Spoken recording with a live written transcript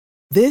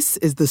This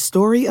is the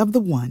story of the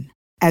one.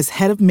 As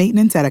head of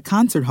maintenance at a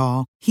concert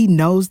hall, he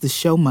knows the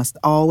show must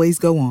always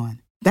go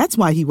on. That's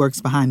why he works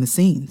behind the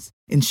scenes,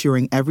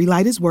 ensuring every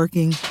light is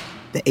working,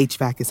 the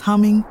HVAC is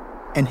humming,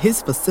 and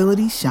his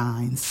facility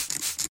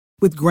shines.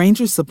 With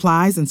Grainger's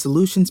supplies and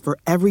solutions for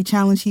every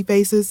challenge he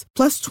faces,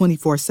 plus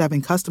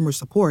 24/7 customer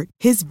support,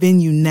 his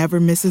venue never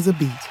misses a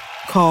beat.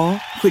 Call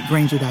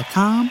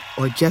quickgrainger.com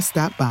or just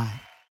stop by.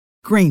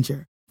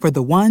 Grainger, for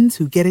the ones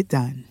who get it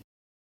done.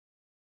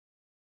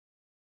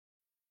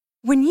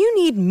 When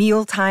you need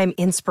mealtime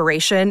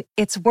inspiration,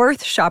 it's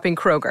worth shopping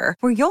Kroger,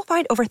 where you'll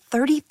find over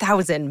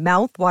 30,000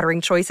 mouth-watering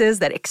choices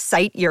that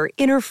excite your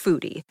inner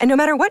foodie. And no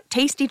matter what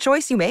tasty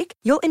choice you make,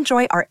 you'll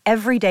enjoy our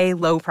everyday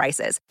low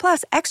prices,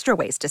 plus extra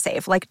ways to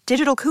save, like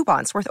digital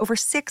coupons worth over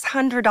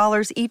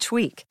 $600 each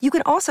week. You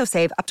can also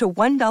save up to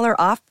 $1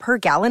 off per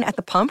gallon at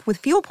the pump with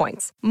fuel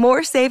points.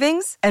 More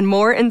savings and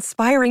more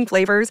inspiring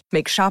flavors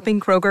make shopping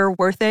Kroger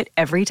worth it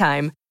every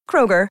time.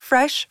 Kroger,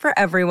 fresh for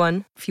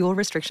everyone. Fuel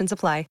restrictions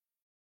apply.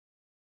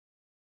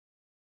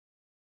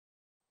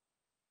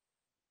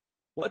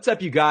 What's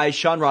up, you guys?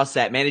 Sean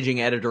Rossat,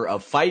 managing editor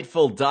of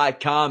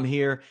Fightful.com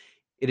here.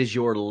 It is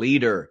your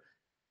leader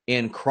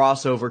in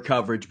crossover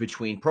coverage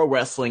between pro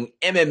wrestling,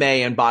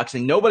 MMA, and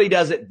boxing. Nobody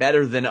does it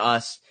better than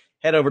us.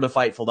 Head over to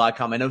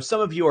Fightful.com. I know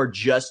some of you are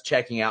just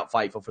checking out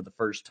Fightful for the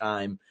first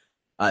time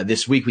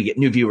this week. We get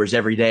new viewers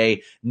every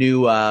day,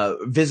 new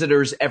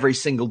visitors every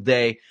single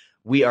day.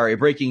 We are a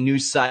breaking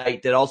news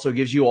site that also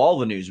gives you all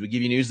the news. We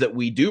give you news that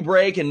we do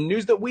break and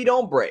news that we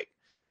don't break.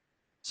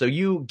 So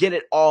you get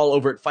it all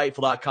over at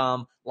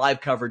Fightful.com,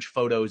 live coverage,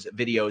 photos,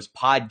 videos,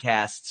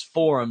 podcasts,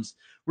 forums,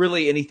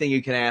 really anything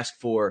you can ask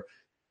for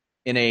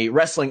in a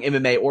wrestling,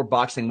 MMA, or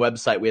boxing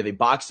website. We have a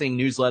boxing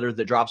newsletter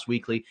that drops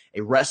weekly,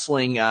 a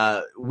wrestling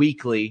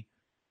weekly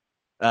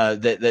I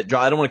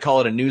don't want to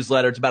call it a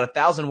newsletter. It's about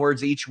 1,000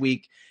 words each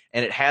week,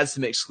 and it has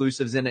some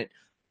exclusives in it.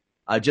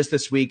 Just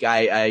this week,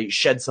 I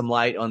shed some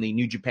light on the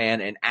New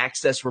Japan and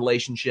Access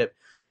relationship.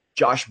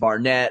 Josh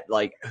Barnett,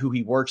 like who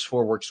he works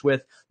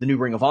with, the new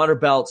Ring of Honor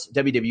belts,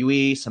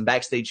 WWE, some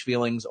backstage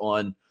feelings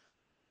on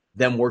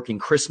them working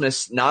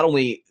Christmas, not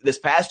only this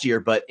past year,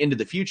 but into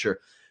the future,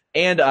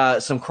 and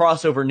some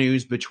crossover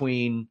news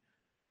between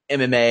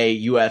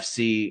MMA,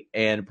 UFC,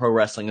 and pro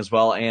wrestling as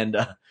well, and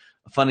a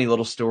funny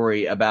little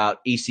story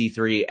about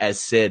EC3 as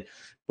Sid.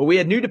 But we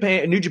had New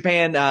Japan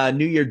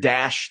New Year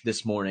Dash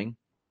this morning.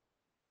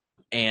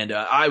 And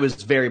I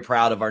was very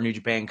proud of our New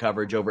Japan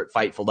coverage over at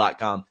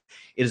Fightful.com.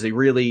 It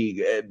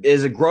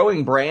is a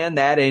growing brand,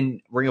 that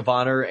and Ring of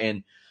Honor.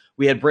 And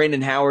we had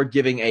Brandon Howard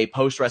giving a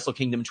post-Wrestle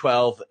Kingdom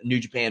 12 New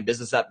Japan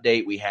business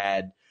update. We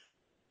had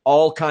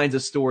all kinds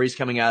of stories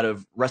coming out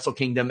of Wrestle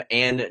Kingdom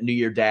and New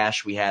Year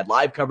Dash. We had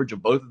live coverage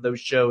of both of those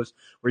shows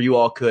where you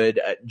all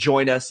could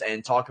join us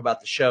and talk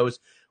about the shows.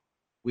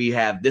 We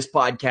have this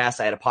podcast.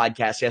 I had a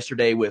podcast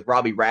yesterday with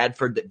Robbie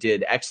Radford that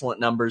did excellent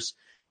numbers.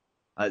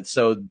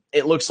 So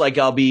it looks like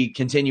I'll be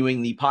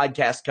continuing the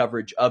podcast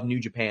coverage of New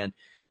Japan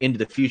into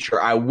the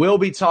future. I will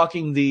be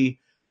talking the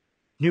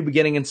New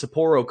Beginning and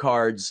Sapporo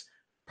cards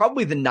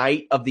probably the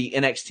night of the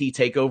NXT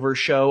TakeOver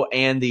show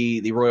and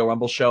the Royal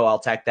Rumble show. I'll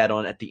tack that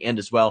on at the end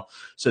as well.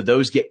 So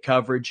those get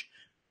coverage.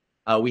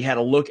 We had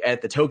a look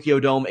at the Tokyo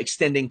Dome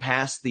extending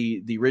past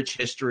the rich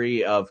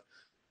history of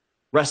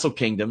Wrestle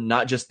Kingdom.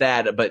 Not just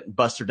that, but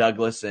Buster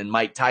Douglas and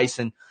Mike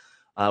Tyson.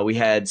 We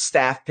had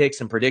staff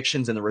picks and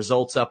predictions and the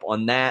results up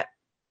on that.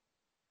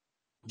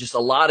 Just a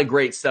lot of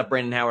great stuff.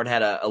 Brandon Howard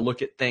had a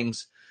look at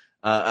things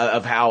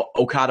of how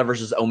Okada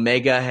versus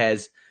Omega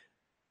has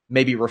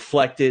maybe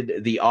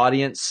reflected the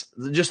audience.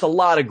 Just a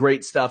lot of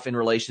great stuff in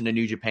relation to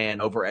New Japan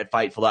over at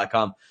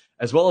Fightful.com,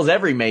 as well as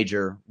every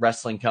major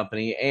wrestling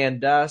company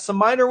and some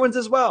minor ones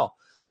as well.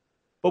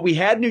 But we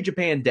had New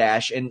Japan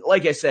Dash, and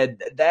like I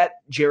said, that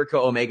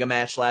Jericho-Omega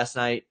match last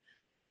night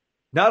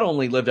not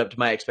only lived up to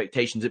my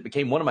expectations, it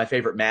became one of my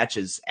favorite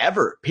matches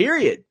ever,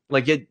 period.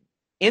 Like it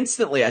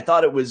instantly, I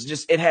thought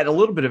it had a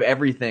little bit of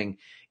everything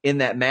in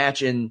that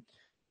match. And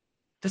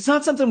that's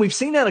not something we've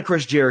seen out of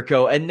Chris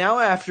Jericho. And now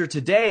after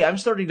today, I'm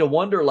starting to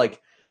wonder, like,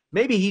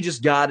 maybe he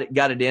just got it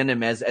in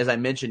him. As I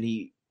mentioned,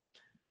 he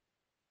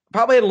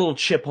probably had a little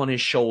chip on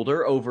his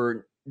shoulder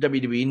over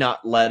WWE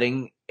not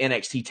letting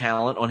NXT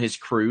talent on his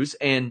cruise.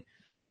 And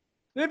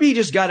maybe he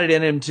just got it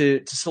in him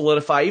to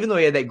solidify, even though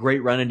he had that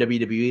great run in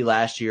WWE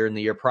last year and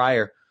the year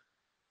prior,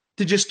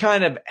 to just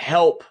kind of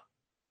help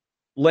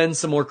lend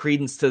some more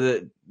credence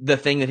to the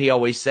thing that he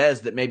always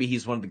says, that maybe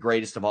he's one of the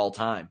greatest of all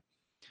time.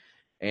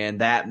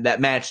 And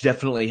that match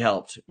definitely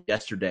helped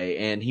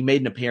yesterday. And he made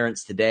an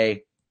appearance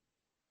today.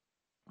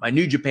 My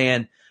New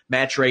Japan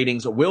match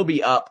ratings will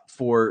be up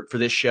for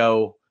this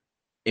show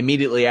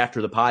immediately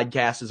after the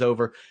podcast is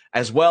over,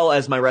 as well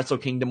as my Wrestle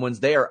Kingdom ones.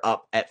 They are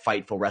up at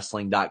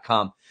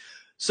FightfulWrestling.com.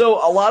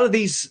 So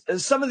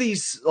some of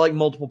these like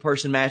multiple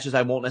person matches,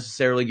 I won't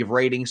necessarily give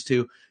ratings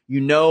to. You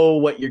know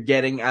what you're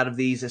getting out of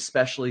these,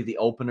 especially the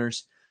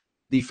openers.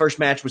 The first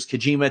match was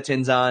Kojima,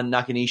 Tenzan,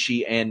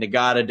 Nakanishi, and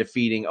Nagata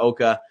defeating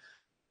Oka,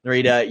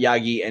 Narita,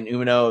 Yagi, and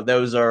Umino.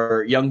 Those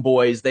are young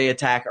boys. They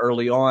attack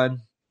early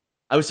on.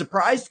 I was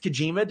surprised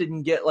Kojima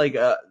didn't get like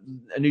a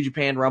New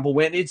Japan Rumble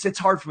win. It's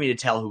hard for me to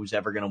tell who's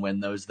ever going to win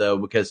those though,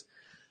 because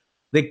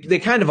they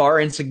kind of are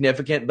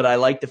insignificant, but I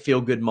like the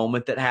feel good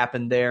moment that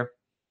happened there.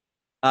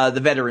 The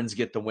veterans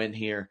get the win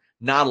here.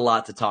 Not a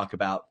lot to talk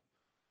about.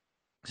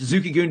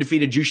 Suzuki-gun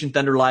defeated Jushin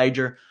Thunder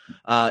Liger,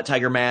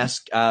 Tiger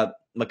Mask,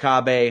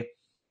 Makabe,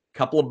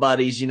 couple of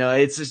buddies.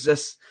 It's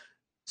just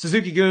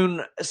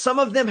Suzuki-gun. Some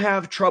of them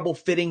have trouble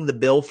fitting the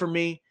bill for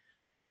me,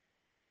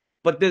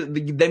 but them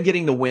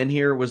getting the win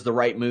here was the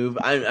right move.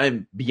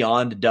 I'm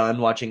beyond done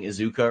watching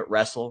Iizuka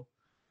wrestle.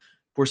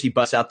 Of course, he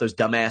busts out those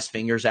dumbass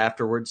fingers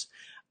afterwards.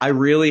 I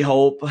really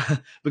hope,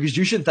 because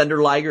Jushin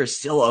Thunder Liger is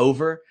still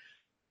over,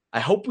 I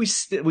hope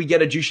we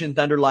get a Jushin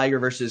Thunder Liger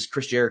versus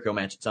Chris Jericho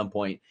match at some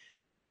point.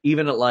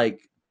 Even at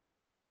like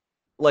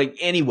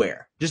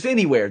anywhere, just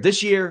anywhere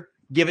this year,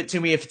 give it to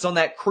me. If it's on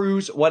that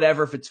cruise,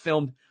 whatever, if it's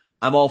filmed,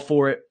 I'm all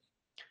for it.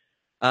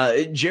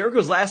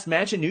 Jericho's last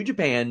match in New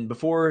Japan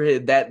before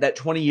that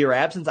 20-year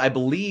absence, I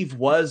believe,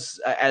 was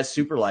as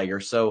Super Liger.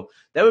 So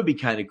that would be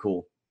kind of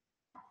cool.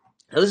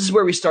 Now, this is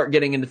where we start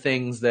getting into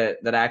things that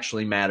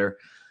actually matter.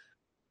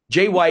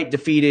 Jay White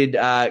defeated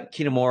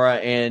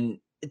Kitamura, and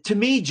to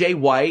me, Jay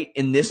White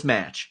in this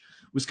match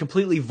was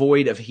completely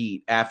void of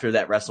heat after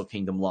that Wrestle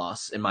Kingdom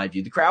loss, in my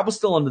view. The crowd was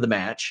still into the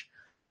match,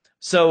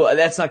 so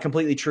that's not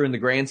completely true in the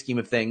grand scheme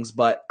of things,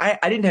 but I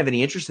didn't have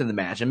any interest in the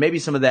match, and maybe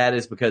some of that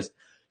is because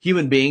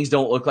human beings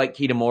don't look like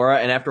Kitamura,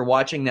 and after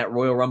watching that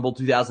Royal Rumble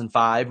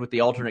 2005 with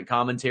the alternate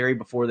commentary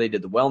before they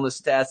did the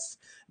wellness tests,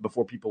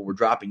 before people were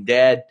dropping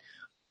dead,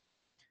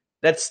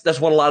 that's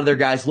what a lot of their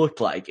guys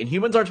looked like, and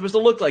humans aren't supposed to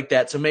look like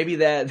that, so maybe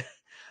that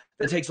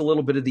takes a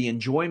little bit of the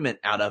enjoyment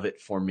out of it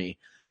for me.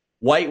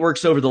 White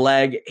works over the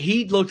leg.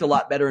 He looked a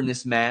lot better in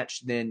this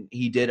match than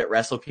he did at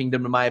Wrestle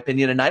Kingdom, in my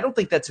opinion, and I don't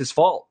think that's his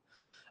fault.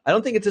 I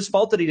don't think it's his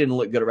fault that he didn't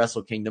look good at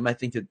Wrestle Kingdom. I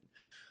think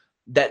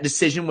that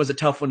decision was a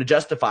tough one to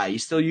justify.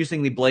 He's still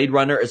using the Blade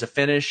Runner as a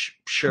finish.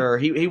 Sure,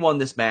 he won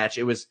this match.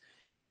 It was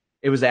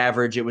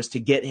average. It was to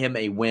get him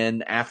a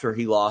win after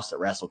he lost at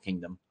Wrestle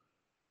Kingdom.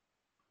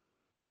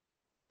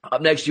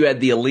 Up next, you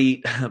had the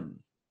Elite,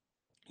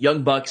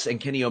 Young Bucks and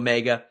Kenny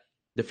Omega,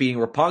 defeating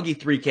Roppongi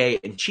 3K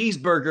and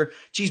Cheeseburger.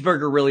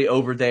 Cheeseburger really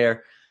over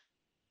there.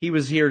 He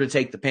was here to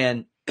take the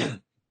pin.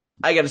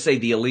 I got to say,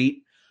 the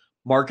Elite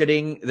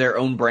marketing their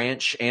own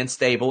branch and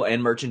stable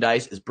and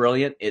merchandise is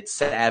brilliant. It's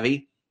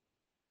savvy.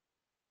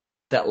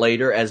 That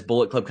later as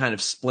Bullet Club kind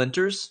of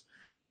splinters.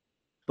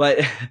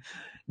 But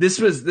this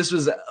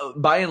was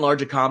by and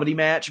large a comedy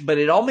match, but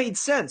it all made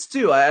sense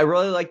too. I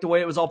really liked the way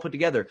it was all put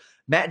together.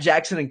 Matt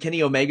Jackson and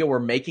Kenny Omega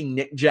were making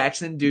Nick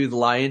Jackson do the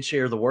lion's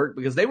share of the work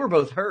because they were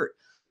both hurt.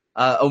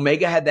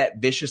 Omega had that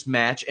vicious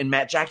match, and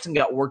Matt Jackson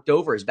got worked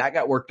over. His back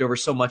got worked over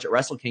so much at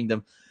Wrestle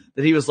Kingdom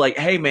that he was like,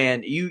 "Hey,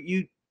 man,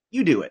 you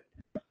do it."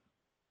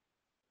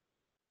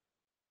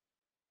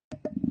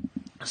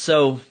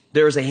 So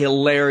there was a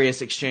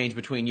hilarious exchange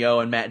between Yo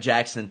and Matt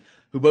Jackson,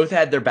 who both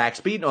had their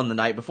backs beaten on the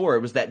night before.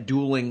 It was that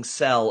dueling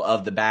sell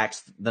of the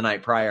backs the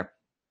night prior.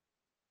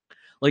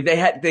 Like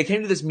they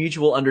came to this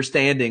mutual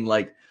understanding,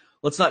 like,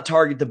 let's not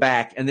target the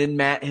back. And then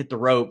Matt hit the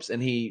ropes,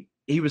 and he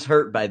was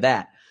hurt by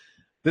that.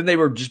 Then they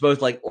were just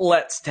both like,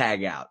 let's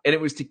tag out. And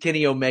it was to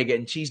Kenny Omega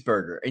and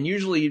Cheeseburger. And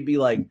usually you'd be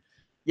like,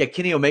 yeah,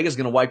 Kenny Omega's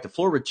going to wipe the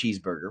floor with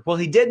Cheeseburger. Well,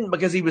 he didn't,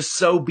 because he was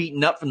so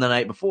beaten up from the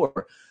night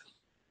before.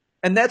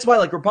 And that's why,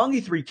 like,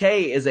 Roppongi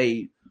 3K is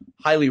a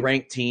highly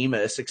ranked team,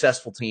 a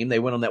successful team. They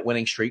went on that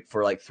winning streak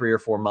for like 3 or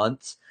 4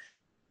 months.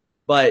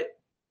 But,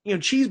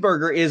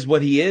 Cheeseburger is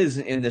what he is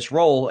in this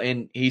role,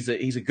 and he's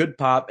a good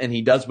pop, and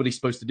he does what he's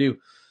supposed to do.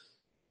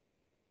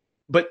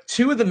 But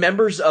 2 of the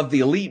members of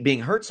the Elite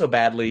being hurt so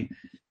badly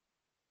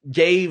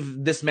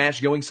gave this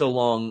match going so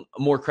long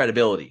more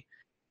credibility.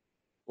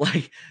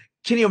 Like,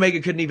 Kenny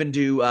Omega couldn't even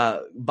do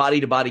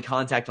body-to-body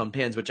contact on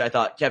pins, which I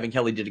thought Kevin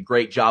Kelly did a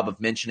great job of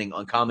mentioning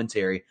on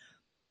commentary.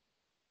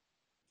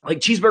 Like,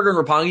 Cheeseburger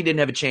and Roppongi didn't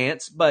have a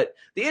chance, but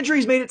the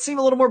injuries made it seem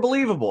a little more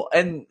believable.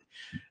 And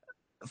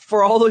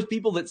for all those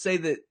people that say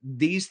that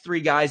these 3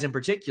 guys in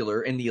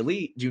particular in the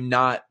Elite do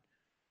not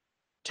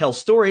tell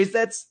stories,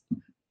 that's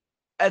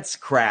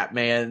crap,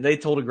 man. They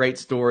told a great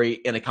story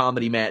in a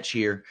comedy match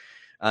here.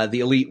 The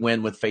Elite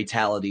win with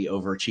fatality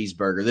over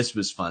Cheeseburger. This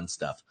was fun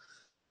stuff.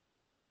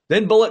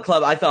 Then Bullet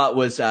Club, I thought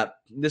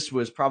this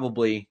was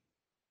probably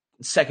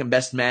second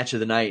best match of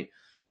the night.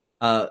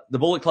 The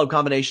Bullet Club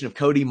combination of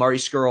Cody, Marty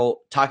Scurll,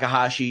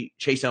 Takahashi,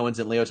 Chase Owens,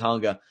 and Leo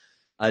Tonga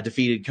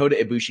defeated Kota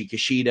Ibushi,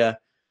 Kushida,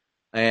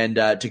 and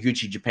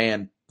Taguchi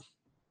Japan.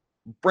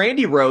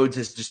 Brandy Rhodes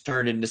has just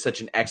turned into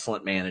such an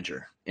excellent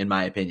manager, in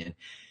my opinion,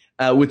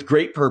 with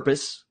great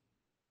purpose.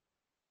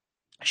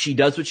 She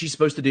does what she's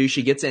supposed to do.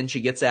 She gets in,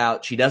 she gets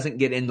out. She doesn't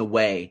get in the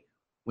way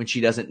when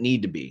she doesn't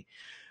need to be.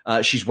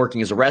 She's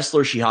working as a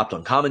wrestler. She hopped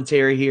on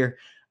commentary here.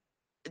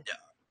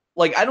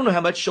 Like, I don't know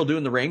how much she'll do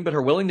in the ring, but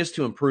her willingness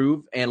to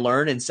improve and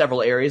learn in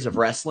several areas of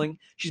wrestling.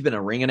 She's been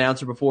a ring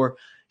announcer before.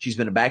 She's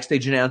been a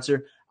backstage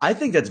announcer. I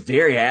think that's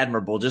very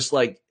admirable. Just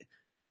like,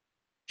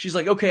 she's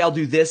like, okay, I'll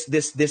do this,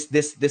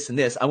 and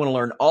this. I want to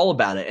learn all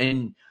about it.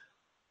 And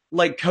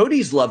like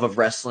Cody's love of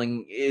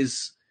wrestling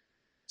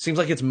seems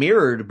like it's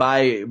mirrored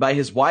by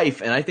his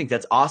wife, and I think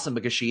that's awesome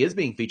because she is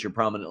being featured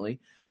prominently,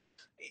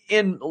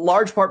 in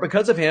large part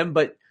because of him.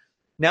 But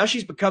now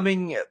she's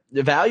becoming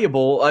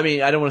valuable. I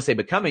mean, I don't want to say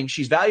becoming.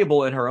 She's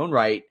valuable in her own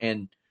right,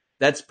 and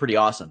that's pretty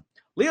awesome.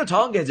 Leo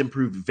Tonga has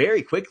improved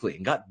very quickly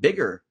and got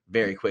bigger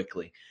very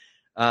quickly.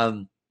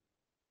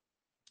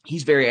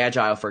 He's very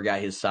agile for a guy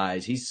his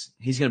size. He's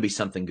going to be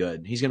something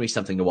good. He's going to be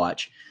something to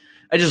watch.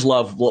 I just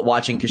love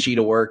watching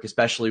Kushida work,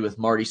 especially with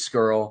Marty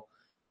Scurll.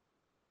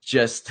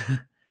 Just,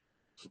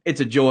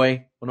 it's a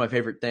joy. One of my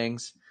favorite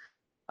things.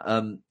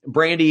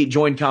 Brandy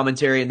joined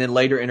commentary and then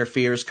later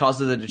interferes,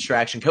 causes a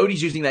distraction.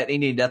 Cody's using that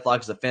Indian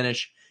Deathlock as a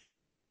finish.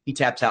 He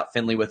taps out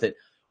Finlay with it.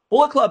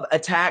 Bullet Club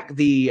attack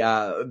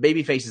the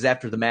baby faces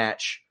after the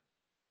match,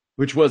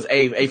 which was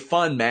a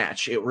fun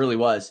match. It really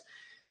was.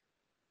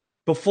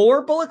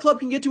 Before Bullet Club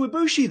can get to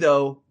Ibushi,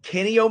 though,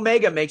 Kenny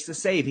Omega makes the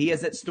save. He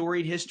has that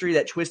storied history,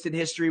 that twisted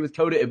history with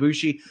Kota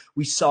Ibushi.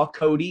 We saw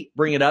Cody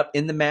bring it up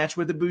in the match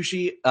with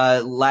Ibushi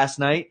last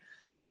night.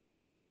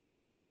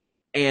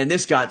 And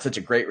this got such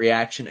a great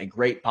reaction, a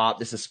great pop.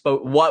 This is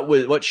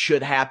what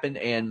should happen,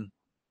 and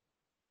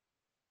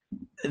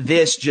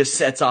this just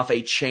sets off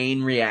a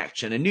chain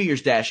reaction. And New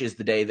Year's Dash is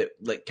the day that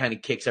like kind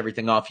of kicks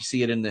everything off. You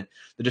see it in the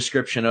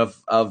description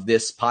of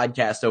this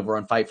podcast over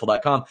on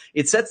Fightful.com.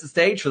 It sets the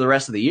stage for the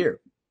rest of the year.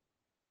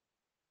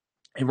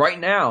 And right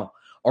now,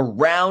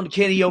 around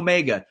Kenny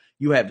Omega,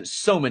 you have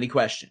so many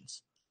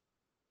questions.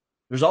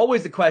 There's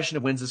always the question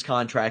of when's his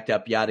contract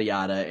up, yada,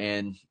 yada.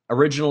 And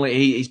originally,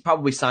 he's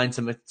probably signed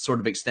some sort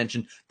of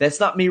extension. That's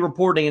not me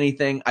reporting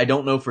anything. I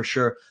don't know for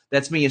sure.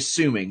 That's me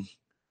assuming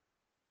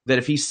that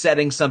if he's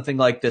setting something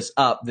like this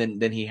up, then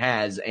he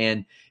has.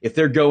 And if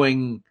they're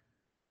going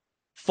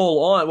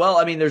full on, well,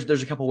 I mean,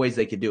 there's a couple ways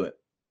they could do it.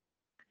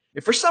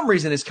 If for some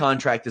reason his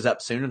contract is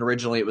up soon, and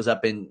originally it was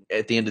up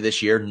at the end of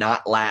this year,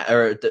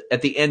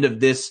 at the end of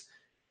this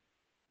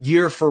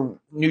year for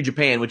New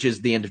Japan, which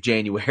is the end of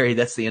January,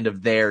 that's the end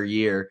of their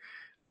year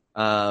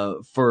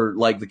for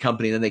like the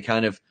company. Then they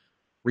kind of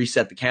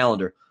reset the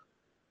calendar.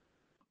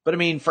 But I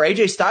mean, for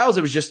AJ Styles,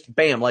 it was just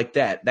bam, like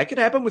that. That could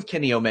happen with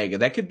Kenny Omega.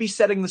 That could be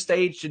setting the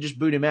stage to just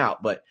boot him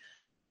out. But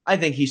I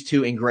think he's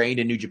too ingrained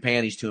in New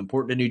Japan. He's too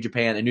important to New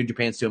Japan, and New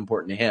Japan's too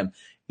important to him.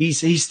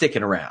 He's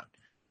sticking around.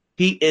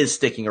 He is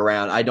sticking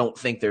around. I don't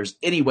think there's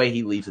any way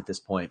he leaves at this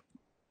point.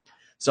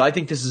 So I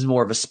think this is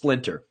more of a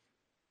splinter.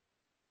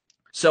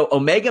 So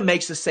Omega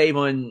makes a save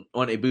on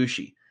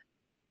Ibushi.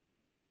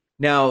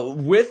 Now,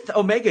 with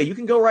Omega, you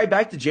can go right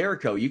back to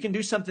Jericho. You can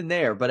do something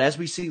there. But as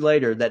we see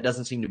later, that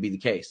doesn't seem to be the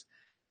case.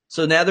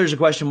 So now there's a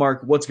question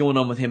mark. What's going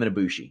on with him and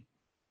Ibushi?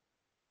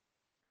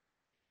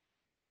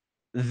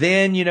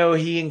 Then,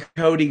 he and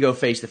Cody go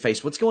face to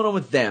face. What's going on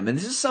with them? And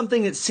this is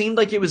something that seemed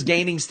like it was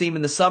gaining steam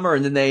in the summer,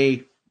 and then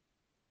they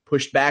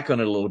pushed back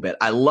on it a little bit.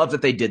 I love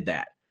that they did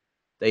that.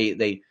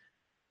 They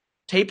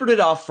tapered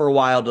it off for a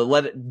while to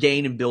let it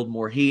gain and build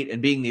more heat,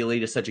 and being the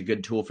Elite is such a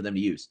good tool for them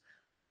to use.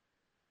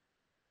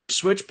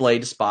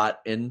 Switchblade to spot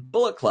in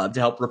Bullet Club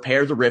to help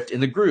repair the rift in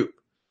the group.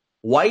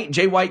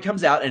 Jay White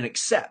comes out and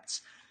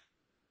accepts.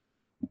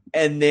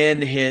 And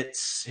then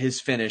hits his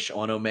finish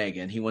on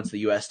Omega, and he wants the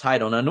U.S.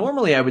 title. Now,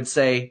 normally I would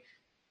say,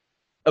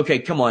 okay,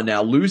 come on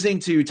now. Losing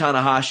to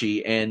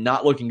Tanahashi and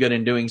not looking good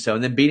in doing so,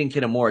 and then beating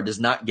Kitamura does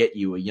not get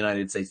you a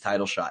United States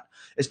title shot,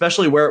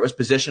 especially where it was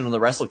positioned on the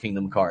Wrestle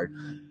Kingdom card.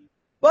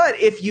 But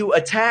if you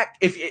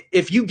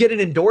if you get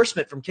an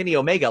endorsement from Kenny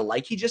Omega,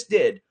 like he just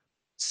did,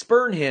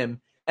 spurn him,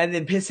 and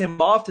then piss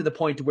him off to the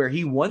point to where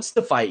he wants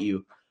to fight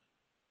you,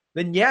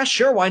 then yeah,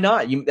 sure, why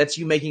not? That's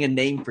you making a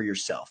name for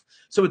yourself.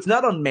 So it's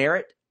not on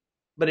merit,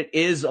 but it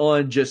is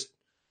on just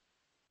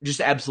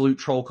absolute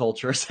troll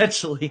culture,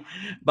 essentially,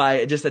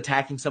 by just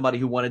attacking somebody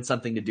who wanted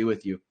something to do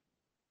with you.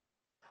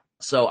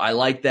 So I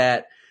like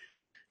that.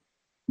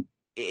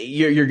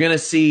 You're going to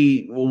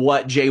see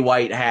what Jay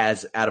White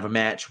has out of a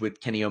match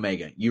with Kenny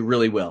Omega. You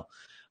really will.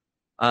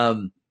 That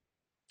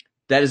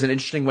is an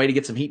interesting way to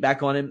get some heat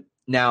back on him.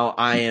 Now,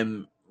 I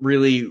am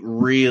really,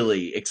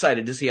 really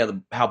excited to see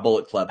how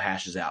Bullet Club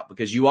hashes out,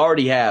 because you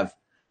already have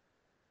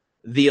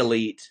the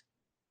Elite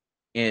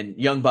and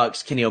Young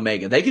Bucks, Kenny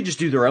Omega. They could just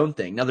do their own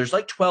thing. Now, there's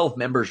like 12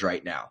 members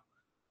right now.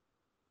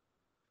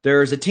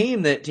 There's a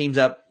team that teams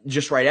up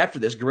just right after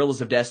this,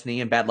 Guerrillas of Destiny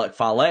and Bad Luck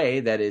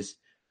Fale, that is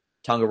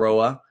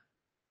Tongaroa,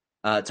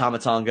 Tama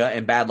Tonga,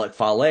 and Bad Luck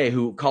Fale,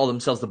 who call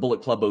themselves the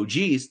Bullet Club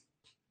OGs.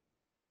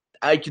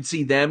 I could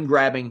see them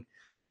grabbing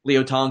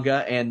Leo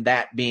Tonga and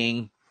that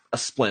being a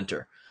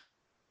splinter.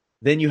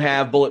 Then you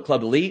have Bullet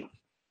Club Elite,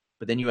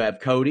 but then you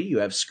have Cody, you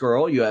have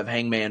Scurll, you have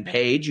Hangman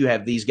Page, you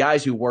have these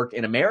guys who work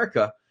in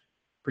America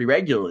pretty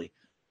regularly.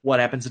 What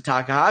happens to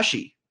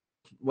Takahashi?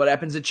 What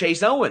happens to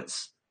Chase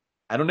Owens?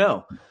 I don't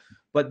know.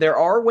 But there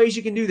are ways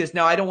you can do this.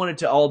 Now, I don't want it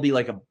to all be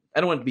I don't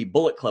want it to be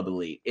Bullet Club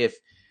Elite. If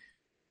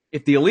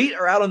the Elite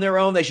are out on their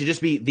own, they should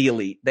just be the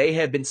Elite. They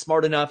have been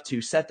smart enough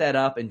to set that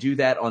up and do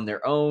that on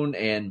their own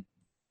and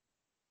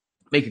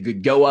make a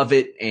good go of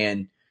it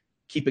and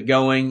keep it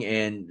going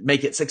and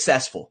make it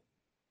successful.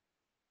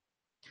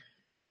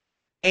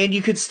 And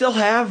you could still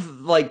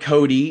have like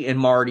Cody and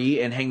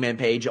Marty and Hangman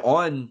Page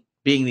on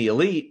Being the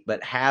Elite,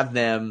 but have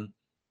them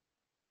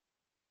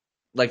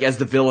like as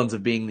the villains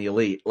of Being the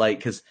Elite. Like,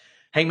 because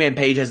Hangman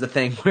Page has the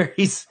thing where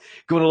he's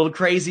going a little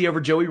crazy over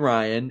Joey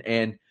Ryan,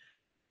 and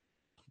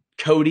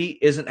Cody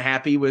isn't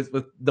happy with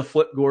the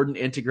Flip Gordon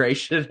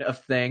integration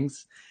of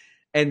things.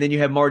 And then you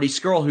have Marty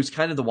Scurll, who's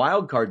kind of the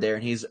wild card there,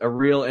 and he's a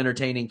real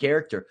entertaining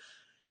character.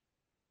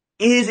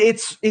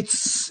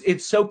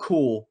 It's so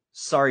cool.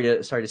 Sorry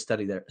to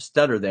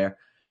stutter there.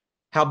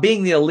 How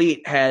Being the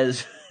Elite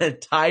has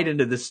tied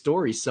into this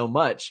story so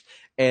much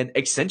and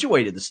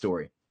accentuated the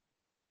story.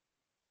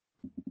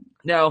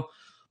 Now,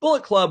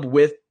 Bullet Club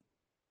with,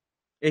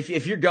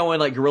 if you're going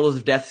like Guerrillas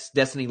of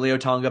Destiny, Leo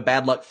Tonga,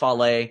 Bad Luck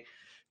Fale,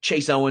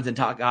 Chase Owens, and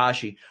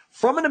Takahashi,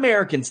 from an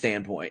American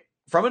standpoint,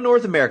 from a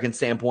North American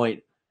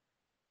standpoint,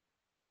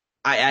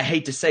 I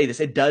hate to say this,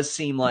 it does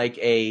seem like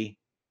a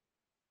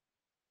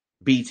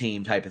B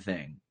team type of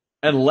thing.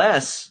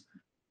 Unless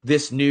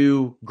this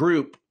new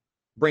group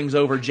brings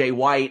over Jay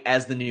White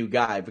as the new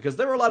guy. Because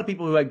there were a lot of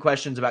people who had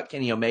questions about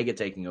Kenny Omega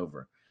taking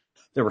over.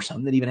 There were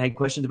some that even had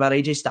questions about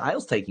AJ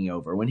Styles taking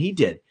over when he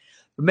did.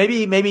 But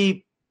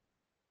maybe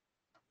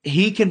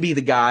he can be the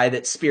guy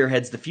that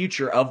spearheads the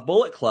future of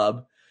Bullet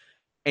Club.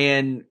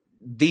 And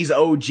these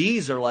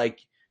OGs are like,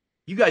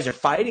 you guys are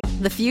fighting.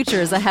 The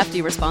future is a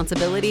hefty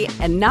responsibility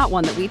and not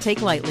one that we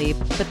take lightly.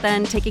 But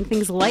then taking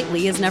things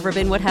lightly has never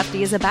been what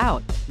Hefty is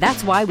about.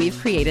 That's why we've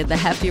created the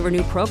Hefty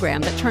Renew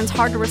program that turns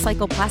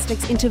hard-to-recycle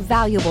plastics into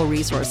valuable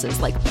resources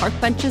like park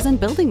benches and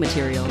building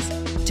materials.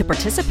 To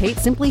participate,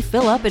 simply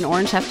fill up an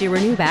orange Hefty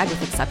Renew bag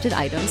with accepted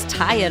items,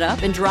 tie it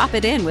up, and drop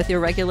it in with your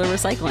regular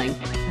recycling.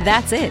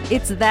 That's it.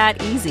 It's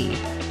that easy.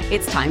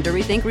 It's time to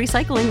rethink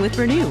recycling with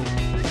Renew.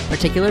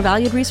 Particular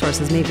valued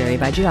resources may vary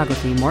by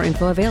geography. More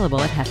info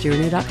available at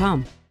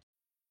heftyrenew.com.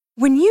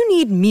 When you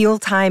need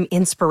mealtime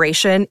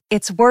inspiration,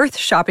 it's worth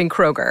shopping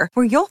Kroger,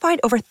 where you'll find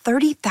over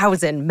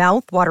 30,000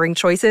 mouth-watering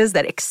choices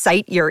that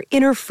excite your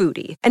inner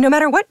foodie. And no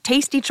matter what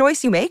tasty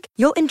choice you make,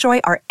 you'll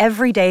enjoy our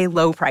everyday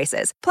low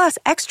prices, plus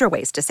extra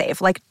ways to save,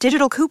 like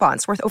digital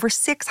coupons worth over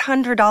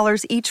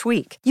 $600 each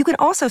week. You can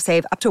also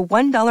save up to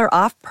 $1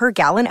 off per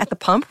gallon at the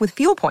pump with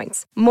fuel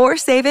points. More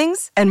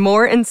savings and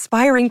more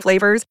inspiring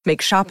flavors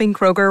make shopping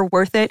Kroger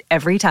worth it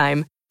every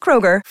time.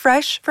 Kroger,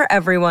 fresh for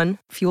everyone.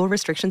 Fuel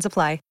restrictions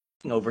apply.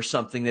 Over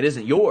something that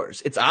isn't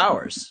yours. It's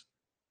ours.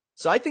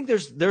 So I think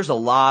there's a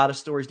lot of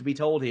stories to be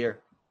told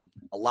here.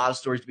 A lot of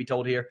stories to be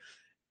told here.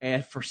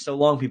 And for so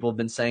long, people have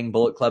been saying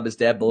Bullet Club is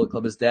dead. Bullet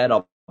Club is dead.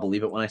 I'll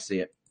believe it when I see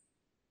it.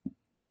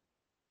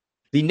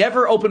 The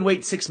Never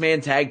Openweight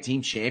 6-Man Tag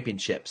Team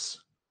Championships.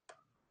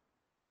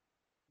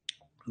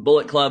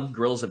 Bullet Club,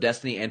 Guerrillas of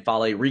Destiny, and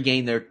Fale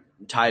regained their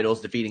titles,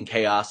 defeating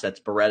Chaos.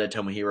 That's Beretta,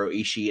 Tomohiro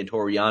Ishii, and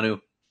Toru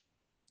Yano.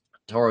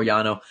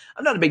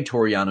 I'm not a big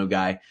Toru Yano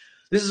guy.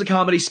 This is a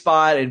comedy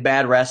spot and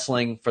bad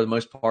wrestling for the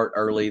most part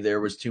early. There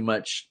was too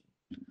much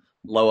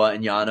Loa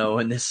and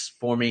Yano in this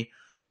for me.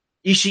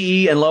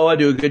 Ishii and Loa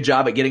do a good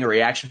job at getting a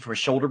reaction from a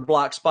shoulder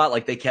block spot.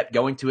 Like they kept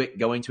going to it,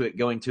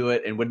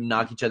 and wouldn't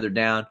knock each other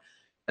down.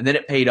 And then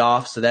it paid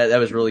off, so that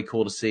was really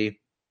cool to see.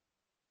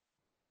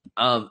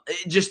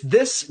 Just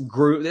this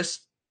group, this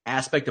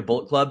aspect of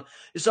Bullet Club,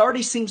 this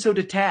already seems so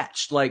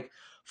detached. Like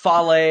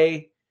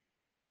Fale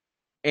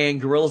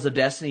and Guerrillas of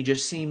Destiny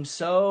just seem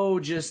so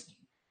just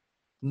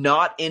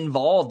not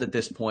involved at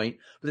this point.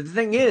 But the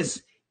thing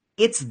is,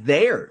 it's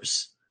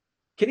theirs.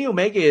 Kenny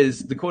Omega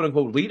is the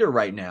quote-unquote leader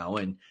right now,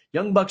 and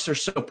Young Bucks are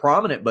so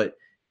prominent, but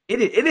it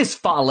is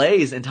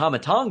Fale's and Tama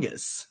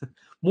Tonga's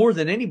more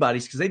than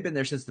anybody's because they've been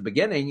there since the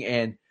beginning.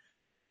 And,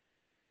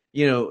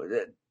 you know,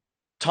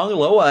 Tonga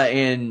Loa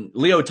and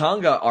Leo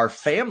Tonga are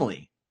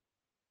family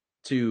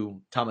to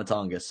Tama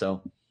Tonga,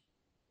 so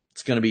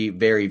it's going to be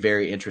very,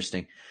 very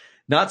interesting.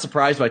 Not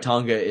surprised why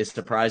Tonga is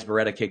surprised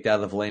Beretta kicked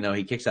out of the Veleno.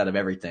 He kicks out of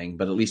everything,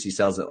 but at least he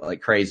sells it like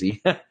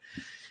crazy.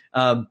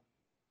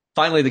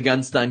 Finally, the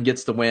Gun Stun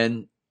gets the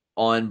win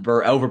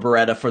over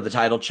Beretta for the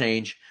title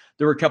change.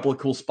 There were a couple of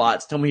cool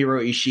spots.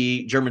 Tomohiro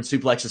Ishii, German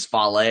suplexes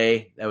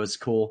Fale. That was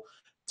cool.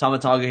 Tama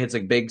Tonga hits a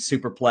big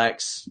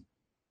superplex.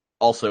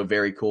 Also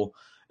very cool.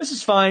 This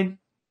is fine.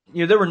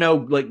 You know, there were no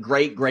like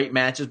great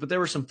matches, but there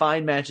were some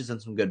fine matches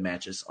and some good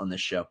matches on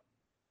this show.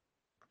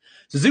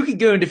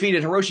 Suzuki-gun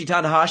defeated Hiroshi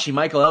Tanahashi,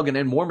 Michael Elgin,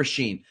 and War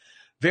Machine.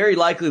 Very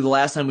likely the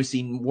last time we've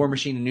seen War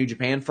Machine in New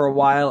Japan for a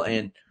while,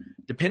 and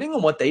depending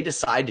on what they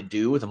decide to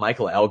do with a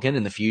Michael Elgin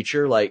in the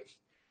future, like,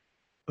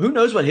 who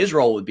knows what his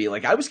role would be.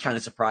 Like, I was kind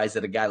of surprised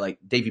that a guy like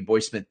Davey Boy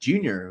Smith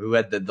Jr., who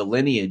had the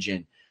lineage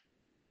and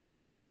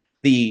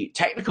the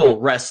technical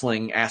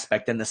wrestling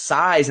aspect and the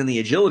size and the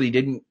agility,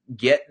 didn't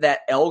get that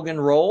Elgin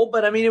role.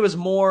 But, I mean, it was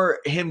more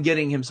him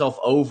getting himself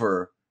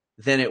over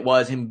than it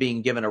was him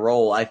being given a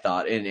role, I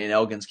thought, in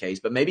Elgin's case.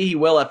 But maybe he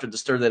will after the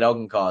stir that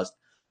Elgin caused.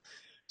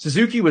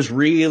 Suzuki was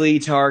really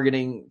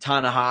targeting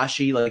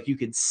Tanahashi. Like, you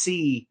could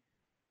see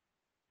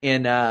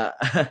in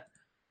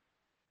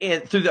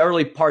through the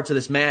early parts of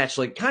this match,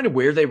 like, kind of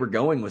where they were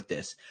going with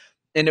this.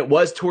 And it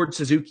was towards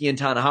Suzuki and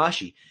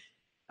Tanahashi.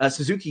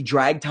 Suzuki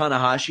dragged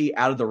Tanahashi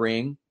out of the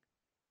ring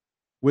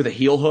with a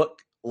heel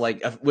hook,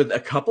 with a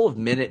couple of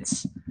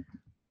minutes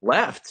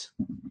left.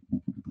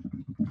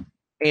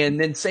 And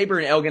then Sabre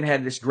and Elgin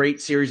had this great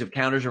series of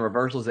counters and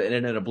reversals that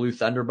ended in a Blue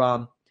Thunder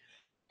Bomb.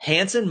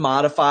 Hansen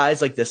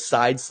modifies like this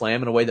side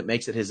slam in a way that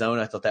makes it his own.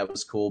 I thought that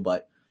was cool,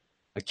 but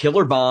a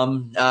killer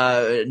bomb,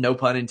 no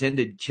pun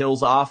intended,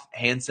 kills off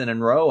Hansen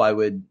and Rowe. I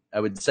would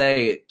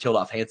say it killed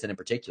off Hansen in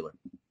particular.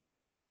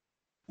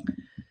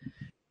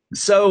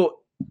 So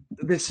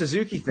the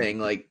Suzuki thing,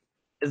 like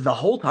the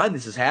whole time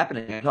this is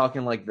happening, I'm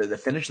talking like the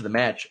finish of the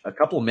match, a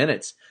couple of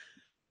minutes,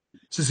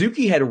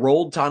 Suzuki had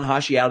rolled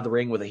Tanahashi out of the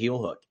ring with a heel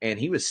hook, and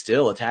he was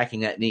still attacking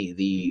that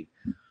knee.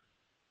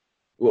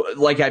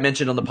 Like I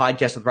mentioned on the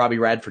podcast with Robbie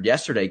Radford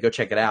yesterday, go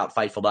check it out,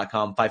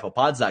 Fightful.com,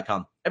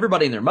 FightfulPods.com.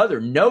 Everybody and their mother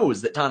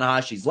knows that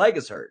Tanahashi's leg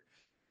is hurt.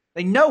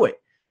 They know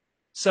it.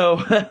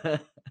 So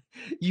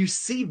you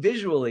see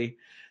visually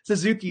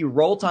Suzuki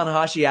roll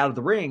Tanahashi out of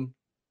the ring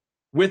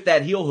with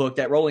that heel hook,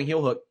 that rolling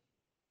heel hook,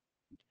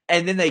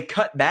 and then they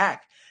cut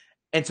back,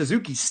 and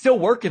Suzuki's still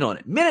working on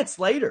it minutes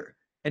later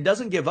and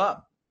doesn't give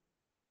up.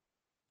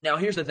 Now,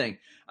 here's the thing.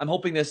 I'm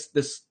hoping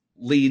this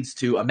leads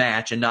to a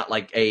match and not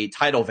like a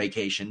title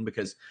vacation,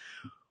 because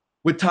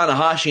with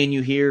Tanahashi, and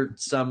you hear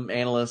some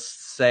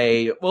analysts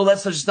say, well,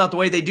 that's just not the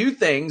way they do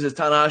things, is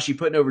Tanahashi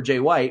putting over Jay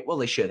White. Well,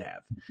 they should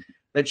have.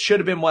 That should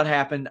have been what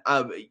happened.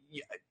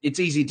 It's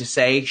easy to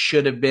say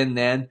should have been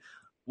then.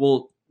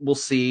 We'll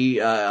see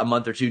a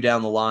month or two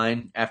down the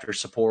line after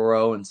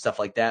Sapporo and stuff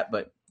like that.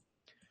 But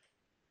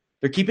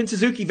they're keeping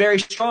Suzuki very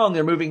strong.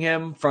 They're moving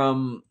him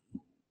from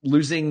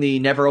losing the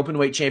Never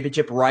Openweight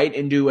Championship right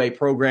into a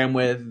program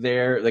with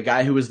the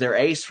guy who was their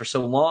ace for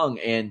so long,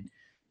 and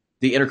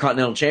the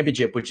Intercontinental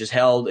Championship, which is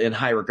held in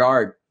high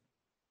regard.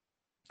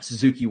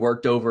 Suzuki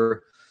worked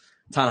over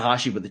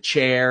Tanahashi with a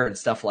chair and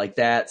stuff like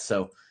that.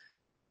 So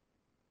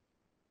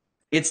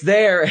it's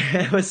there.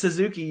 With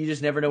Suzuki, you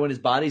just never know when his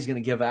body's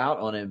going to give out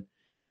on him.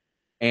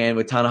 And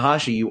with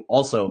Tanahashi, you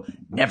also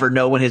never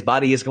know when his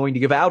body is going to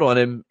give out on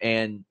him.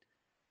 And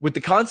with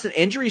the constant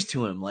injuries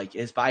to him, like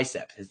his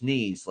biceps, his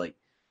knees, like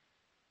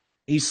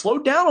he's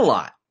slowed down a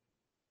lot.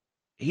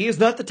 He is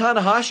not the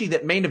Tanahashi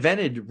that main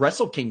evented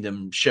Wrestle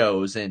Kingdom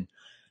shows and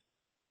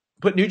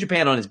put New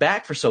Japan on his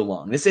back for so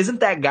long. This isn't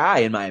that guy,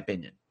 in my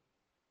opinion.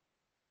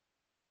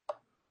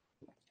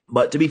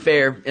 But to be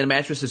fair, in a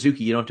match with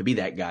Suzuki, you don't have to be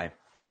that guy.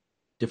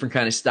 Different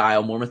kind of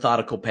style, more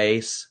methodical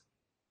pace.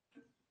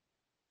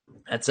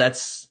 That's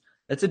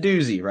a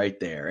doozy right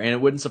there. And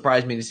it wouldn't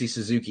surprise me to see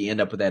Suzuki end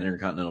up with that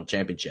Intercontinental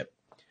Championship.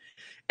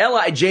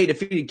 LIJ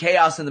defeated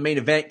Chaos in the main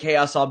event.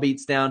 Chaos all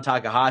beats down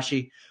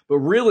Takahashi. But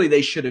really,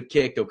 they should have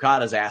kicked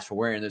Okada's ass for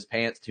wearing those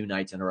pants 2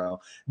 nights in a row.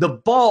 The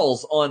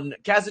balls on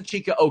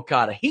Kazuchika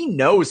Okada. He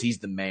knows he's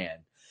the man.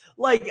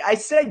 Like I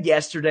said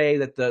yesterday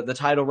that the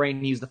title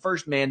reign, he's the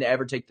first man to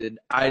ever take the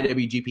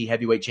IWGP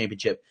Heavyweight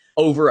Championship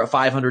over a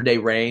 500-day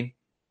reign.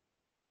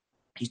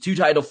 He's 2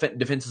 title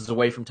defenses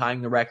away from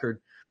tying the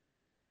record.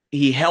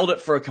 He held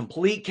it for a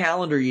complete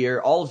calendar year,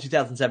 all of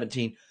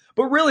 2017.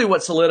 But really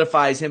what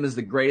solidifies him as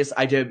the greatest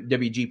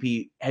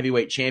IWGP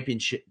Heavyweight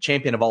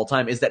champion of all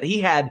time is that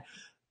he had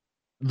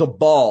the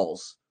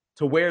balls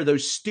to wear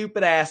those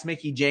stupid-ass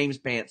Mickie James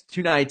pants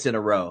 2 nights in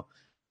a row.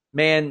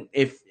 Man,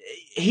 if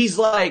he's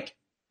like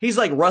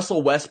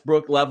Russell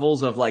Westbrook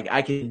levels of like,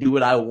 I can do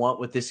what I want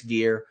with this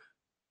gear.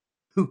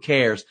 Who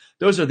cares?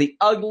 Those are the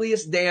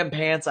ugliest damn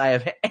pants I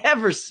have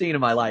ever seen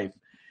in my life.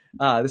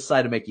 This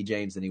side of Mickie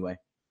James, anyway.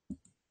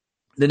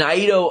 The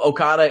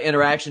Naito-Okada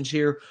interactions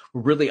here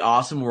were really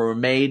awesome. Were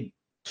made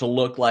to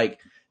look like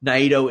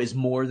Naito is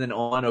more than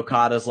on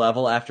Okada's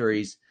level after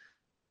he's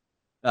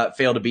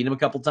failed to beat him a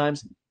couple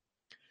times.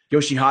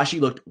 Yoshihashi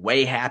looked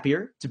way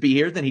happier to be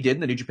here than he did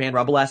in the New Japan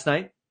Rumble last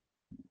night.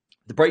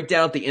 The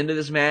breakdown at the end of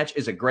this match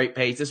is a great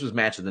pace. This was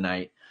match of the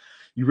night.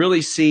 You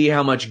really see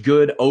how much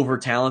good over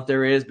talent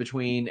there is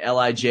between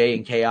LIJ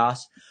and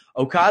Chaos.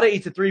 Okada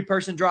eats a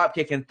 3-person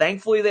dropkick, and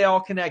thankfully they all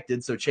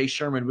connected so Chase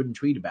Sherman wouldn't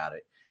tweet about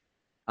it.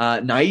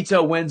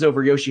 Naito wins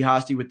over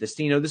Yoshihashi with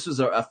Destino. This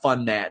was a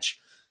fun match.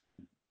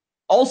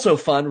 Also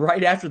fun,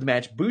 right after the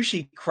match,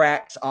 Bushi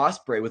cracks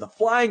Ospreay with a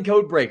flying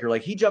code breaker.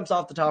 Like, he jumps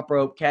off the top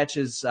rope,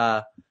 catches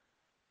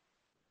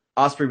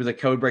Ospreay with a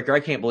code breaker. I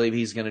can't believe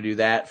he's going to do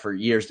that for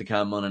years to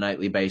come on a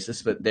nightly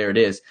basis, but there it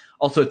is.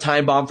 Also, a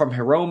time bomb from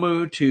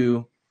Hiromu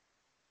to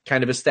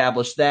kind of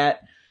establish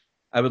that.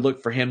 I would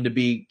look for him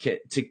to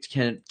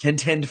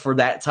contend for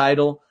that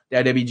title, the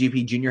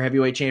IWGP Junior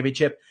Heavyweight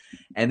Championship.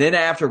 And then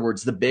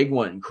afterwards, the big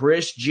one,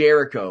 Chris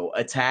Jericho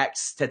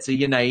attacks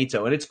Tetsuya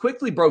Naito, and it's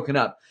quickly broken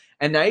up.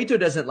 And Naito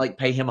doesn't like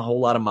pay him a whole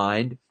lot of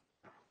mind.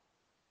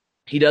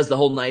 He does the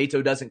whole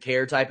Naito doesn't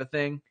care type of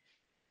thing,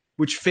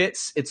 which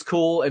fits. It's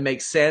cool. It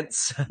makes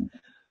sense.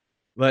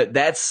 But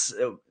that's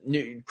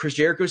Chris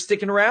Jericho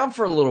sticking around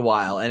for a little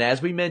while. And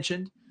as we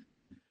mentioned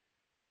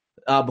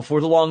before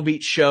the Long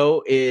Beach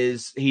show,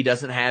 he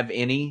doesn't have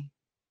any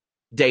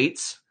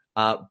dates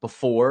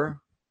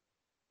before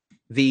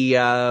the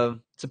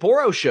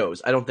Sapporo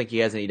shows. I don't think he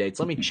has any dates.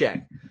 Let me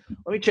check.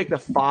 Let me check the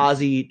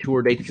Fozzy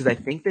tour dates because I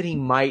think that he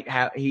might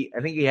have. I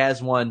think he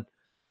has one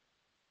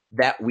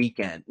that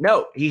weekend.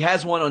 No, he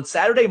has one on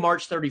Saturday,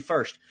 March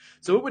 31st.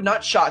 So it would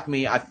not shock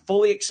me. I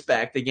fully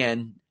expect,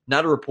 again,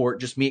 not a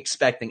report, just me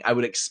expecting, I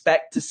would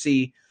expect to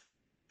see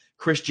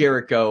Chris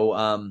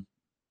Jericho.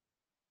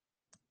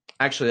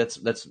 Actually,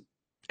 that's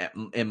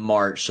in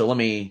March. So let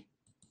me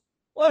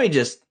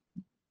just,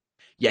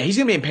 he's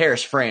going to be in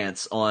Paris,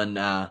 France on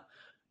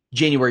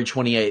January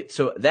 28th.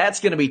 So that's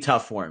going to be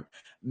tough for him.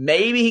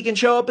 Maybe he can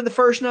show up in the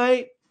first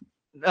night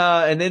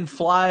and then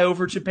fly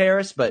over to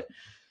Paris, but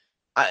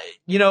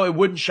it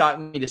wouldn't shock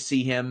me to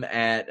see him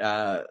at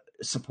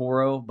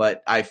Sapporo,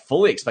 but I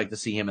fully expect to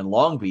see him in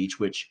Long Beach,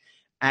 which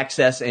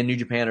Access and New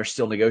Japan are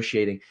still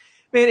negotiating.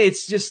 Man,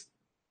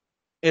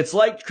 it's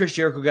like Chris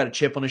Jericho got a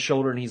chip on his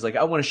shoulder, and he's like,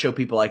 I want to show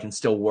people I can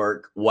still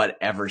work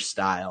whatever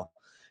style.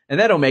 And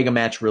that Omega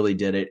match really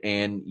did it,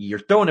 and you're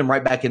throwing him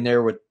right back in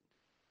there with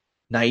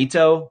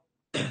Naito.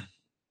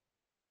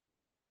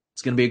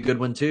 It's going to be a good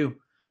one, too.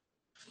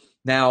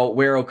 Now,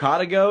 where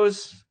Okada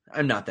goes,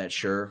 I'm not that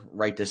sure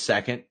right this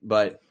second,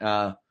 but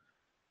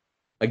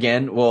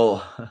again,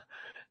 well,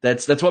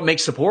 that's what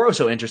makes Sapporo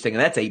so interesting,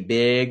 and that's a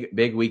big,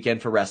 big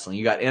weekend for wrestling.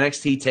 You got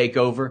NXT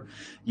TakeOver,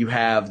 you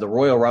have the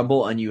Royal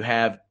Rumble, and you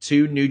have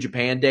 2 New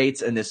Japan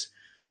dates in this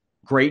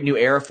great new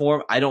era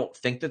form. I don't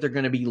think that they're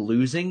going to be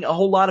losing a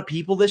whole lot of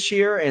people this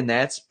year, and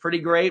that's pretty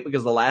great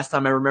because the last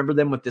time I remember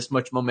them with this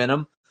much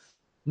momentum.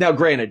 Now,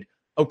 granted,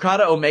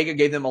 Okada Omega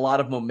gave them a lot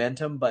of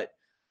momentum, but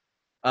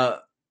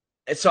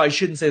so I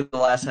shouldn't say the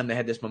last time they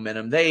had this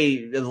momentum.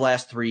 The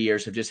last 3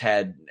 years have just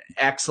had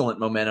excellent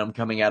momentum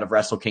coming out of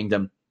Wrestle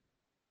Kingdom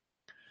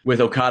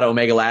with Okada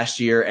Omega last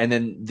year, and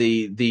then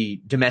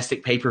the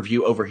domestic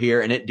pay-per-view over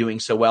here and it doing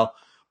so well.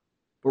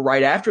 But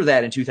right after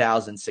that in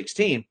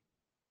 2016,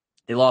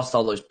 they lost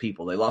all those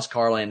people. They lost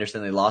Carl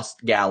Anderson. They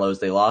lost Gallows.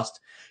 They lost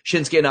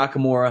Shinsuke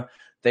Nakamura.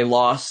 They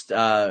lost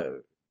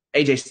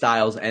AJ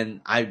Styles.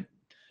 And I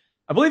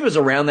believe it was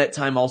around that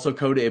time also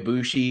Kota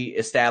Ibushi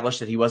established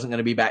that he wasn't going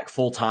to be back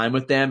full-time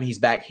with them. He's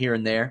back here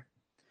and there.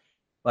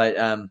 But,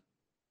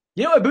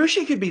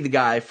 Ibushi could be the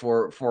guy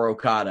for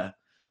Okada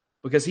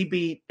because he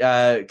beat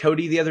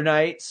Cody the other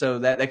night, so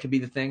that could be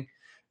the thing.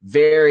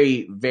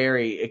 Very,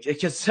 very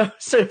 – so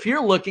if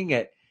you're looking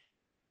at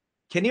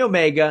Kenny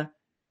Omega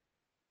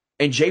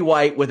and Jay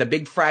White with a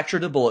big fracture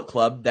to Bullet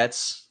Club,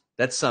 that's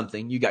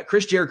something. You got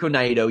Chris Jericho,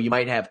 Naito. You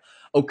might have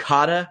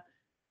Okada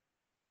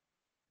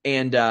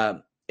and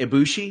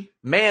Ibushi.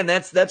 Man,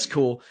 that's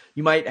cool.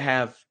 You might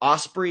have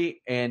Ospreay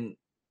and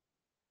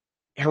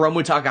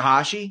Hiromu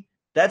Takahashi.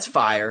 That's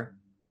fire.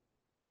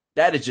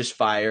 That is just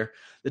fire.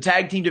 The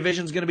tag team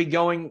division is going to be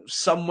going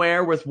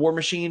somewhere with War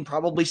Machine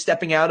probably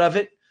stepping out of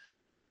it.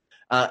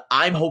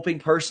 I'm hoping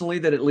personally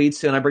that it leads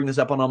to, and I bring this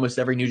up on almost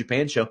every New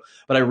Japan show,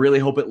 but I really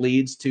hope it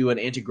leads to an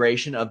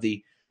integration of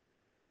the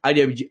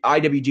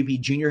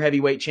IWGP Junior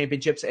Heavyweight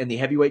Championships and the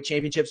Heavyweight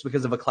Championships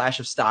because of a clash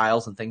of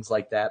styles and things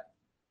like that.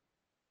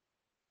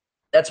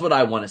 That's what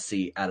I want to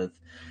see out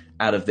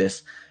of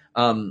this.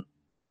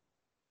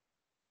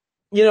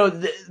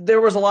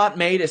 There was a lot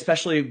made,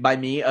 especially by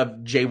me,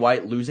 of Jay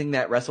White losing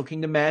that Wrestle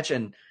Kingdom match,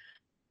 and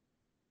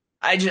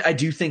I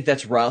do think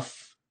that's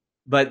rough.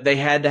 But they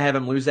had to have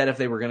him lose that if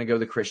they were going to go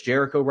the Chris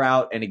Jericho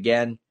route. And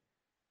again,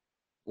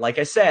 like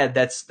I said,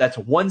 that's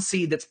one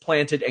seed that's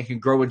planted and can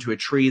grow into a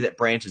tree that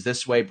branches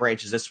this way,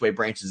 branches this way,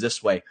 branches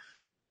this way.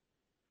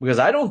 Because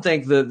I don't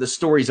think the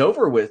story's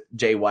over with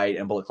Jay White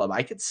and Bullet Club.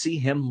 I could see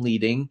him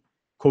leading,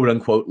 quote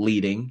unquote,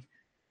 leading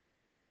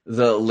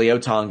the Leo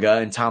Tonga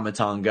and Tama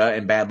Tonga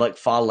and Bad Luck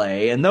Fale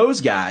and those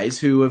guys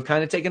who have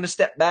kind of taken a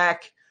step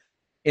back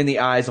in the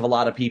eyes of a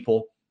lot of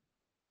people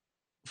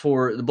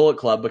for the Bullet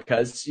Club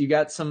because they've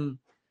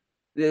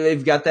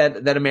got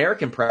that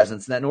American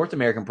presence, that North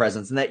American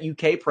presence, and that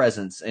UK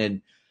presence.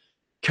 And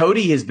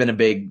Cody has been a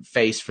big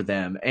face for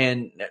them.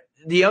 And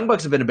the Young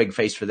Bucks have been a big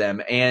face for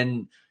them.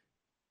 And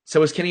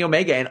so is Kenny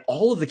Omega. And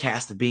all of the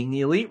cast of Being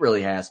the Elite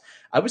really has.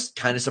 I was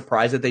kind of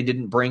surprised that they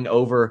didn't bring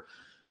over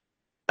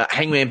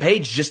Hangman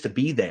Page just to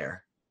be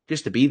there.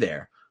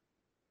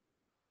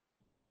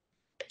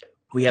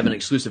 We have an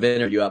exclusive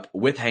interview up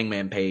with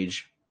Hangman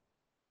Page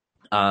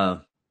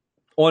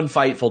on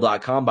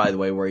Fightful.com, by the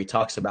way, where he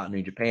talks about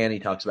New Japan, he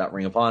talks about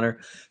Ring of Honor,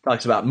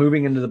 talks about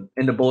moving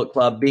into Bullet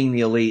Club, being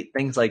the Elite,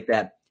 things like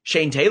that.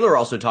 Shane Taylor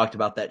also talked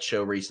about that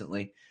show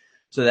recently,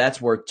 so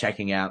that's worth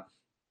checking out.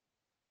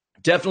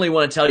 Definitely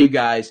want to tell you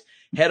guys,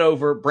 head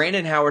over.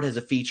 Brandon Howard has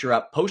a feature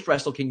up, post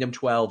Wrestle Kingdom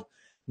 12,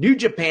 New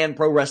Japan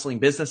Pro Wrestling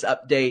Business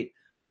Update.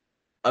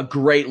 A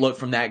great look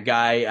from that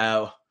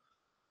guy.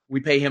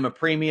 We pay him a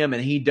premium,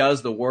 and he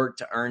does the work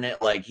to earn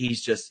it. Like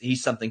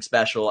he's something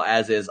special,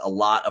 as is a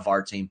lot of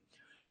our team.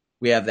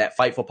 We have that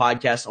Fightful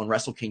podcast on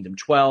Wrestle Kingdom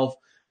 12.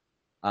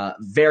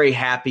 Very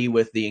happy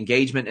with the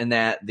engagement in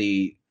that.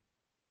 The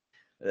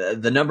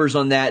numbers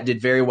on that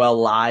did very well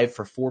live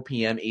for 4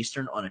 p.m.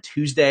 Eastern on a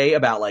Tuesday,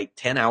 about like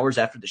 10 hours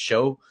after the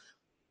show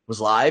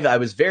was live. I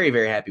was very,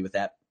 very happy with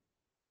that.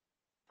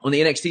 On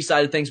the NXT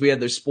side of things, we had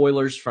those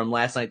spoilers from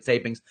last night's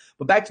tapings.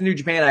 But back to New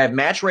Japan, I have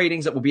match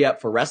ratings that will be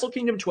up for Wrestle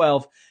Kingdom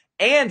 12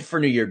 and for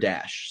New Year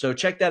Dash. So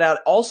check that out.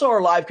 Also,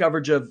 our live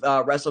coverage of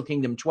Wrestle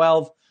Kingdom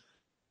 12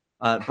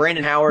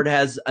 Brandon Howard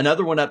has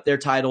another one up there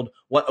titled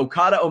What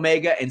Okada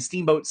Omega and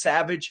Steamboat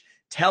Savage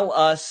Tell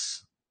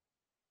Us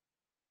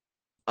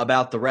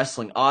About the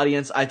Wrestling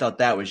Audience. I thought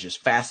that was just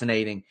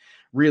fascinating.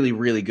 Really,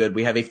 really good.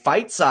 We have a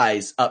Fight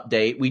Size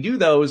update. We do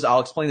those. I'll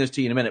explain those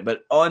to you in a minute,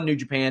 but on New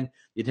Japan,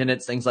 the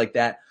attendance, things like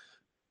that.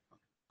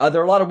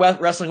 There are a lot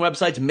of wrestling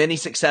websites, many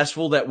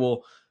successful, that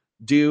will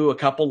do a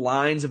couple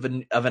lines of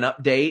an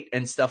update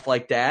and stuff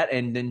like that,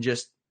 and then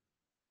just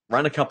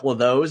run a couple of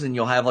those, and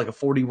you'll have like a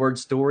 40-word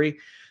story.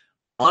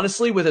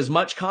 Honestly, with as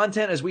much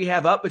content as we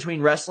have up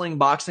between wrestling,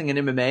 boxing, and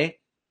MMA,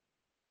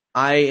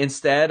 I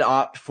instead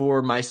opt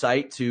for my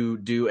site to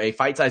do a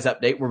Fight Size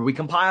update where we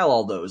compile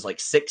all those, like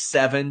 6,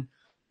 7,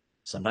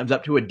 sometimes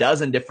up to a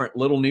dozen different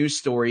little news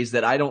stories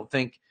that I don't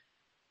think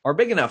are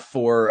big enough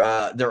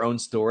for their own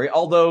story,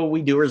 although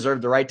we do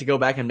reserve the right to go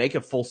back and make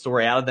a full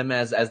story out of them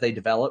as they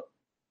develop.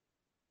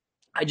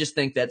 I just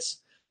think that's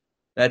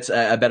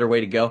a better way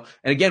to go.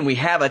 And again, we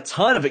have a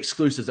ton of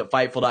exclusives at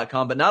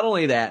Fightful.com, but not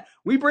only that,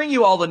 we bring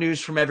you all the news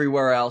from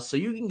everywhere else so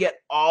you can get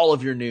all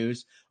of your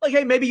news. Like,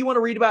 hey, maybe you want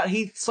to read about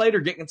Heath Slater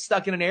getting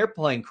stuck in an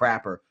airplane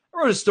crapper. I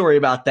wrote a story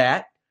about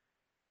that.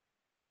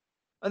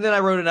 And then I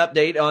wrote an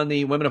update on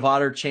the Women of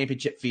Honor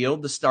Championship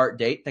field, the start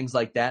date, things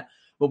like that.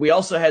 But we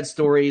also had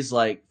stories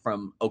like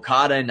from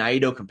Okada and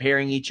Naito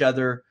comparing each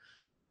other.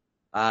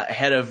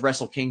 Ahead of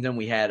Wrestle Kingdom,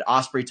 we had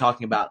Ospreay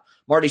talking about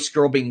Marty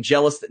Scurll being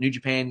jealous that New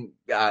Japan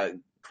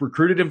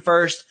recruited him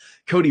first.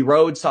 Cody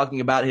Rhodes talking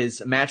about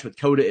his match with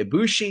Kota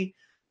Ibushi.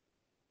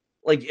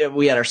 Like,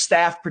 we had our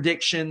staff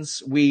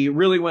predictions. We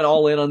really went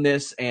all in on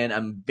this, and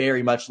I'm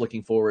very much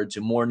looking forward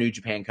to more New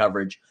Japan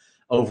coverage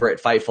over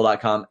at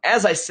Fightful.com.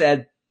 As I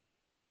said,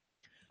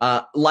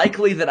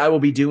 likely that I will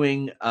be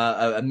doing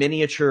a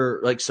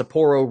miniature like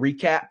Sapporo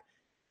recap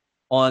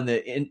on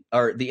the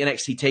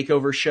NXT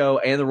TakeOver show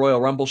and the Royal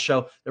Rumble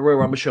show. The Royal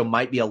Rumble show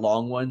might be a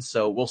long one,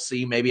 so we'll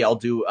see. Maybe I'll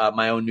do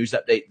my own news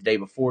update the day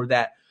before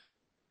that.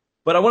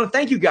 But I want to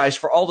thank you guys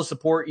for all the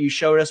support you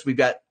showed us. We've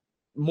got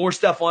more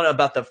stuff on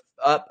about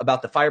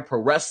the Fire Pro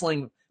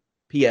Wrestling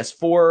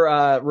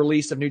PS4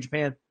 release of New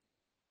Japan.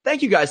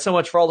 Thank you guys so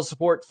much for all the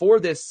support for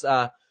this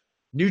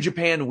New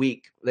Japan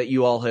week that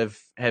you all have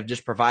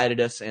just provided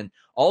us, and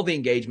all the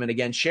engagement.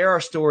 Again, share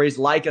our stories,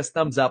 like us,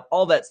 thumbs up,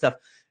 all that stuff.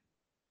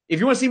 If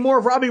you want to see more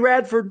of Robbie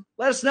Radford,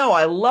 let us know.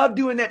 I loved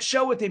doing that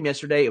show with him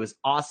yesterday. It was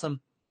awesome.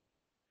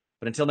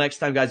 But until next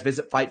time, guys,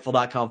 visit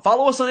Fightful.com.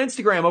 Follow us on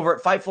Instagram over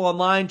at Fightful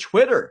Online,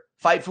 Twitter,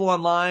 Fightful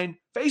Online,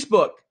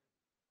 Facebook.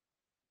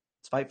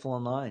 It's Fightful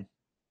Online.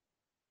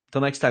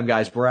 Until next time,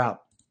 guys, we're out.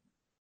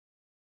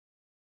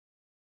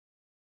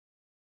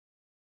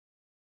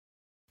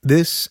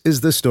 This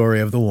is the story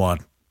of the one.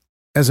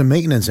 As a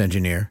maintenance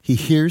engineer, he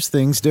hears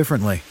things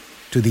differently.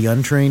 To the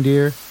untrained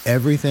ear,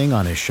 everything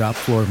on his shop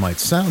floor might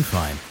sound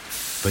fine,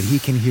 but he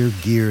can hear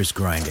gears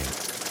grinding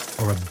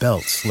or a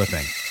belt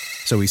slipping.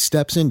 So he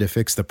steps in to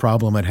fix the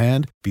problem at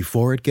hand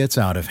before it gets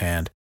out of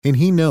hand. And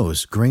he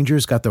knows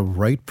Grainger's got the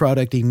right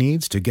product he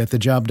needs to get the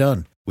job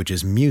done, which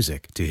is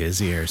music to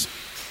his ears.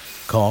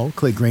 Call,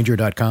 click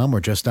Grainger.com, or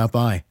just stop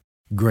by.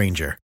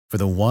 Grainger, for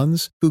the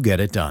ones who get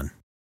it done.